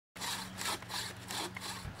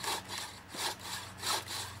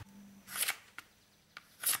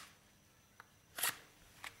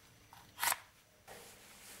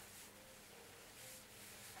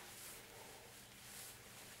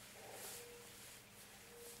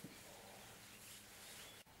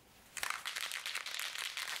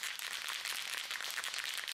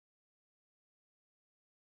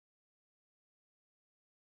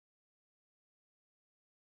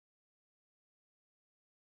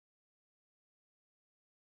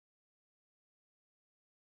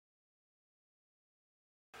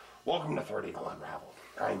Welcome to Third Eagle Unraveled.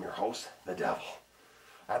 I'm your host, the Devil.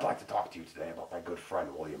 I'd like to talk to you today about my good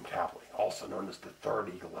friend William Tapley, also known as the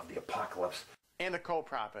Third Eagle of the Apocalypse and a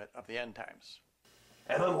co-prophet of the end times.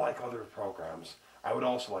 And unlike other programs, I would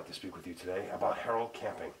also like to speak with you today about Harold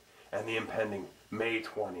Camping and the impending May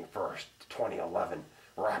 21st, 2011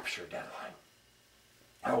 Rapture deadline.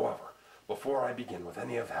 However, before I begin with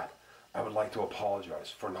any of that, I would like to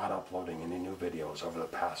apologize for not uploading any new videos over the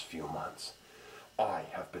past few months. I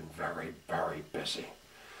have been very, very busy.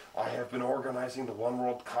 I have been organizing the one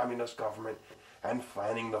world communist government and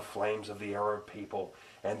fanning the flames of the Arab people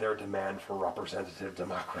and their demand for representative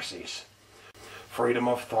democracies. Freedom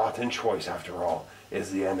of thought and choice, after all,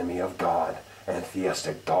 is the enemy of God and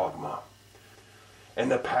theistic dogma. In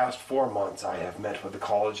the past 4 months, I have met with the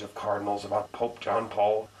College of Cardinals about Pope John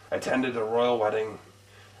Paul, attended a royal wedding,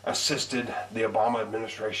 assisted the Obama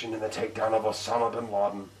administration in the takedown of Osama bin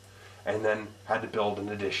Laden, and then had to build an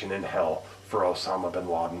addition in hell for Osama bin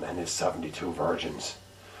Laden and his 72 virgins.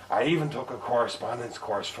 I even took a correspondence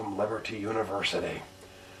course from Liberty University.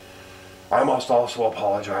 I must also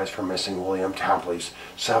apologize for missing William Tapley's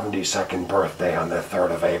 72nd birthday on the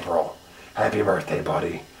 3rd of April. Happy birthday,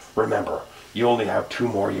 buddy. Remember, you only have 2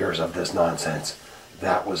 more years of this nonsense.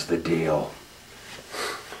 That was the deal.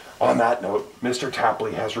 On that note, Mr.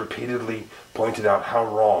 Tapley has repeatedly pointed out how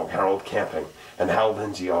wrong Harold Camping and Hal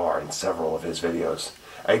Lindsey are in several of his videos.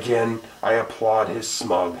 Again, I applaud his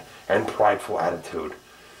smug and prideful attitude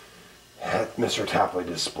that Mr. Tapley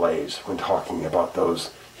displays when talking about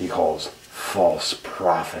those he calls false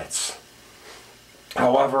prophets.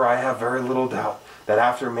 However, I have very little doubt that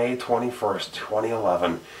after May 21st,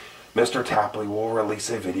 2011, Mr. Tapley will release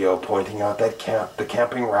a video pointing out that the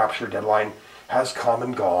Camping Rapture deadline has come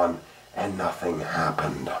and gone and nothing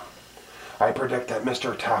happened. I predict that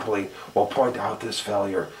Mr. Tapley will point out this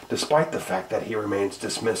failure despite the fact that he remains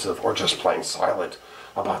dismissive or just plain silent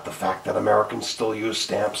about the fact that Americans still use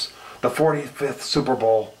stamps. The 45th Super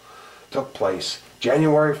Bowl took place.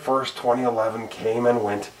 January 1st, 2011 came and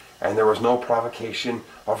went, and there was no provocation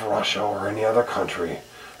of Russia or any other country.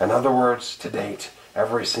 In other words, to date,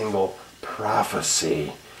 every single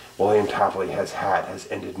prophecy William Tapley has had has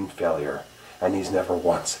ended in failure, and he's never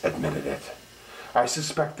once admitted it. I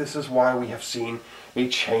suspect this is why we have seen a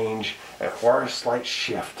change or a slight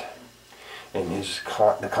shift in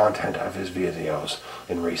the content of his videos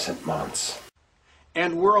in recent months.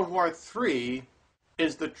 And World War III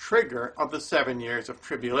is the trigger of the 7 years of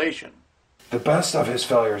tribulation. The best of his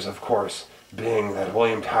failures, of course, being that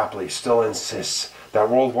William Tapley still insists that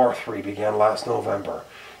World War III began last November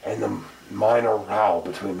and the minor row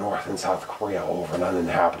between North and South Korea over an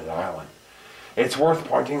uninhabited island. It's worth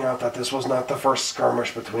pointing out that this was not the first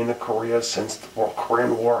skirmish between the Koreas since the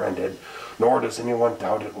Korean War ended, nor does anyone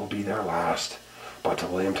doubt it will be their last. But to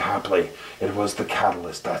William Tapley, it was the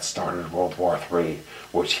catalyst that started World War III,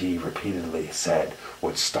 which he repeatedly said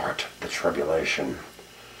would start the tribulation.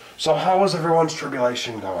 So how is everyone's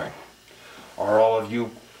tribulation going? Are all of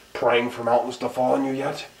you praying for mountains to fall on you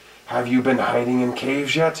yet? Have you been hiding in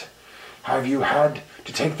caves yet? Have you had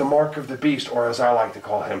to take the mark of the beast, or as I like to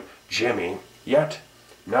call him, Jimmy, yet?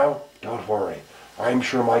 No, don't worry. I'm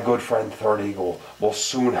sure my good friend Third Eagle will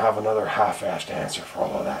soon have another half-assed answer for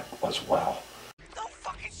all of that as well. No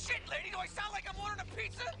fucking shit, lady! Do I sound like I'm ordering a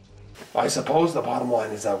pizza? I suppose the bottom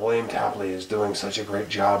line is that William Tapley is doing such a great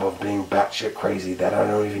job of being batshit crazy that I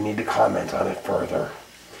don't even need to comment on it further.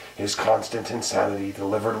 His constant insanity,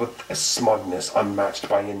 delivered with a smugness unmatched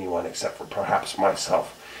by anyone except for perhaps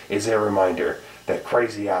myself, is a reminder that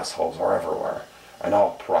crazy assholes are everywhere, and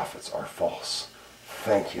all prophets are false.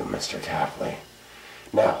 Thank you, Mr. Tapley.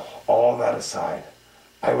 Now, all that aside,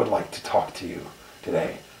 I would like to talk to you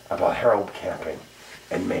today about Harold Camping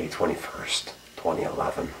and May 21st,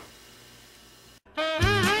 2011.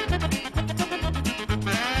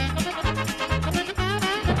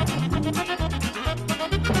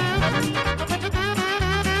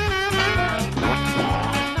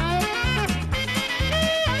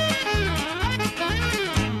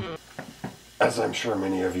 As I'm sure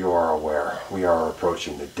many of you are aware, we are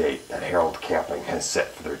approaching the date that Harold Camping has set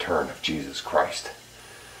for the return of Jesus Christ.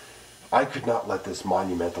 I could not let this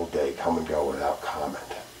monumental day come and go without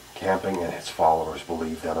comment. Camping and his followers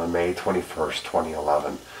believe that on May 21st,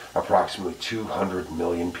 2011, approximately 200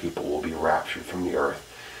 million people will be raptured from the earth,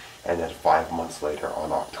 and that 5 months later,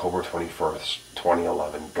 on October 21st,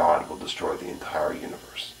 2011, God will destroy the entire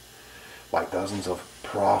universe. Like dozens of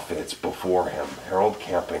prophets before him, Harold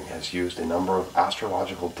Camping has used a number of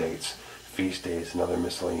astrological dates, feast days, and other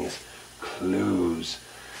miscellaneous clues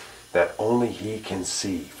that only he can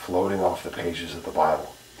see floating off the pages of the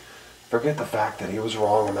Bible Forget the fact that he was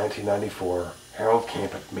wrong in 1994. Harold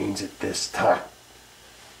Camping means it this time.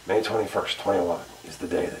 May 21st, 2011 is the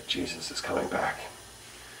day that Jesus is coming back.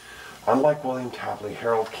 Unlike William Tapley,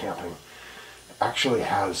 Harold Camping actually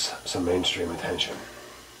has some mainstream attention.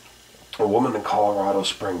 A woman in Colorado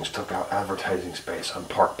Springs took out advertising space on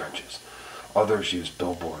park benches. Others used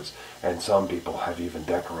billboards, and some people have even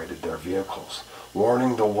decorated their vehicles,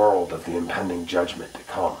 warning the world of the impending judgment to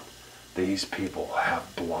come. These people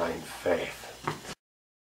have blind faith.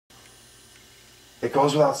 It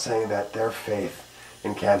goes without saying that their faith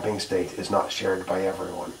in Camping State is not shared by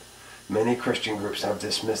everyone. Many Christian groups have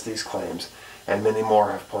dismissed these claims, and many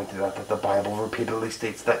more have pointed out that the Bible repeatedly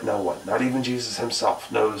states that no one, not even Jesus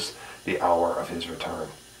himself, knows the hour of his return.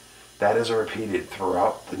 That is repeated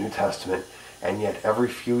throughout the New Testament, and yet every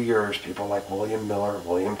few years people like William Miller,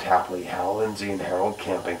 William Tapley, Hal Lindsey, and Harold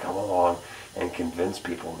Camping come along and convince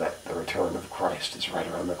people that the return of Christ is right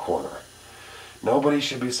around the corner. Nobody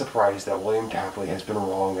should be surprised that William Tapley has been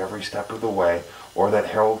wrong every step of the way, or that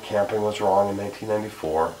Harold Camping was wrong in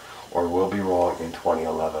 1994, or will be wrong in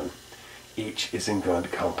 2011. Each is in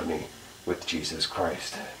good company with Jesus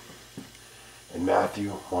Christ. In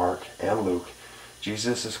Matthew, Mark, and Luke,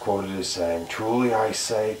 Jesus is quoted as saying, "Truly I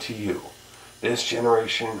say to you, this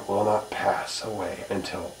generation will not pass away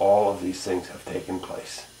until all of these things have taken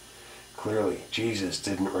place." Clearly, Jesus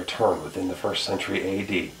didn't return within the 1st century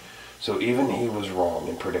AD, so even he was wrong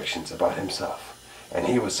in predictions about himself, and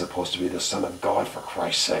he was supposed to be the Son of God for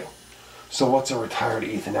Christ's sake. So what's a retired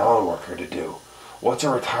Ethan Allen worker to do? What's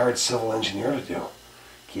a retired civil engineer to do?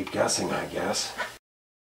 Keep guessing, I guess.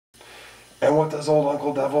 And what does old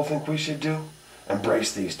Uncle Devil think we should do?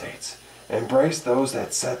 Embrace these dates. Embrace those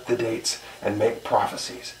that set the dates and make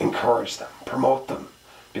prophecies. Encourage them. Promote them.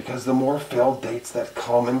 Because the more failed dates that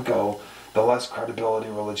come and go, the less credibility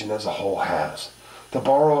religion as a whole has. To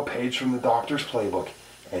borrow a page from the doctor's playbook,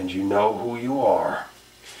 and you know who you are.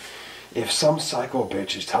 If some psycho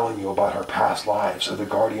bitch is telling you about her past lives or the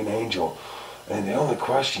guardian angel, then the only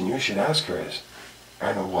question you should ask her is,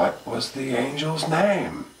 and what was the angel's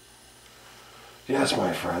name? Yes,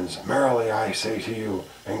 my friends, merrily I say to you,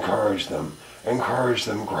 encourage them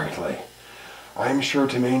greatly. I'm sure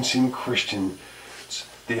to mainstream Christians,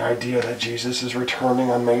 the idea that Jesus is returning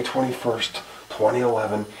on May 21st,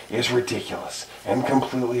 2011 is ridiculous and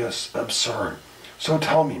completely absurd. So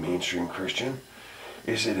tell me, mainstream Christian,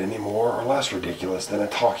 is it any more or less ridiculous than a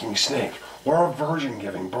talking snake or a virgin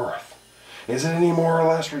giving birth? Is it any more or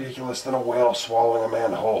less ridiculous than a whale swallowing a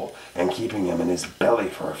man whole and keeping him in his belly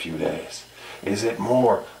for a few days? Is it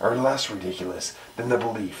more or less ridiculous than the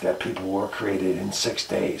belief that people were created in 6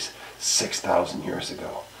 days, 6,000 years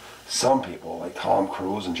ago? Some people, like Tom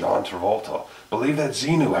Cruise and John Travolta, believe that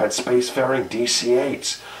Xenu had spacefaring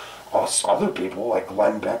DC-8s. Other people, like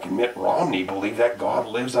Glenn Beck and Mitt Romney, believe that God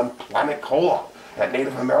lives on planet Kolob, that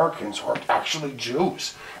Native Americans are actually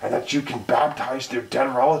Jews, and that you can baptize their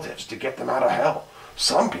dead relatives to get them out of hell.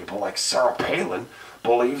 Some people, like Sarah Palin,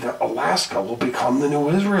 believe that Alaska will become the new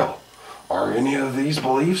Israel. Are any of these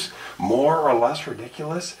beliefs more or less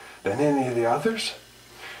ridiculous than any of the others?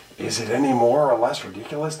 Is it any more or less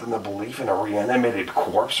ridiculous than the belief in a reanimated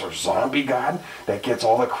corpse or zombie god that gets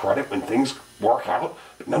all the credit when things work out,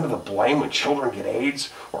 but none of the blame when children get AIDS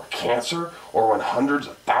or cancer or when hundreds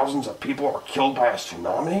of thousands of people are killed by a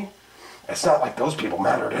tsunami? It's not like those people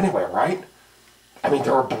mattered anyway, right? I mean,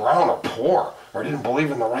 they were brown or poor or didn't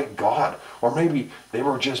believe in the right God, or maybe they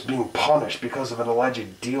were just being punished because of an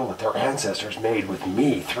alleged deal that their ancestors made with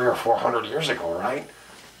me 300 or 400 years ago, right?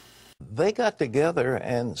 They got together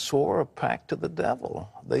and swore a pact to the devil.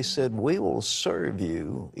 They said, "We will serve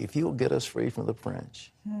you if you'll get us free from the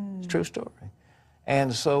French." It's a true story.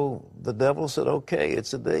 And so the devil said, "Okay,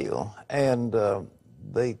 it's a deal." And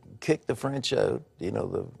they kicked the French out. You know,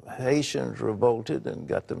 the Haitians revolted and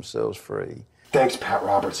got themselves free. Thanks, Pat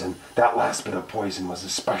Robertson. That last bit of poison was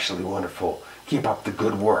especially wonderful. Keep up the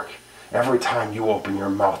good work. Every time you open your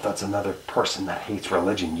mouth, that's another person that hates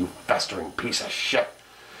religion, you festering piece of shit.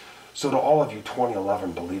 So to all of you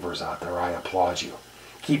 2011 believers out there, I applaud you.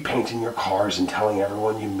 Keep painting your cars and telling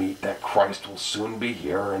everyone you meet that Christ will soon be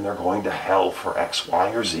here and they're going to hell for X,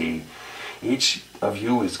 Y, or Z. Each of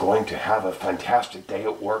you is going to have a fantastic day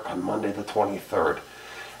at work on Monday the 23rd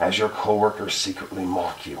as your coworkers secretly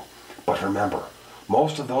mock you. But remember,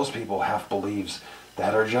 most of those people have beliefs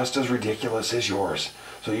that are just as ridiculous as yours,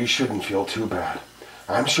 so you shouldn't feel too bad.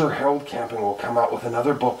 I'm sure Harold Camping will come out with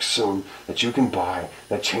another book soon that you can buy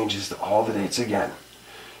that changes all the dates again.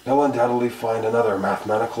 You'll undoubtedly find another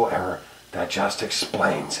mathematical error that just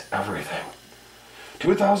explains everything.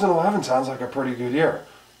 2011 sounds like a pretty good year.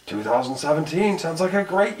 2017 sounds like a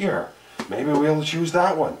great year. Maybe we'll choose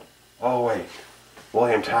that one. Oh, wait.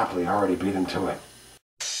 William Tapley already beat him to it.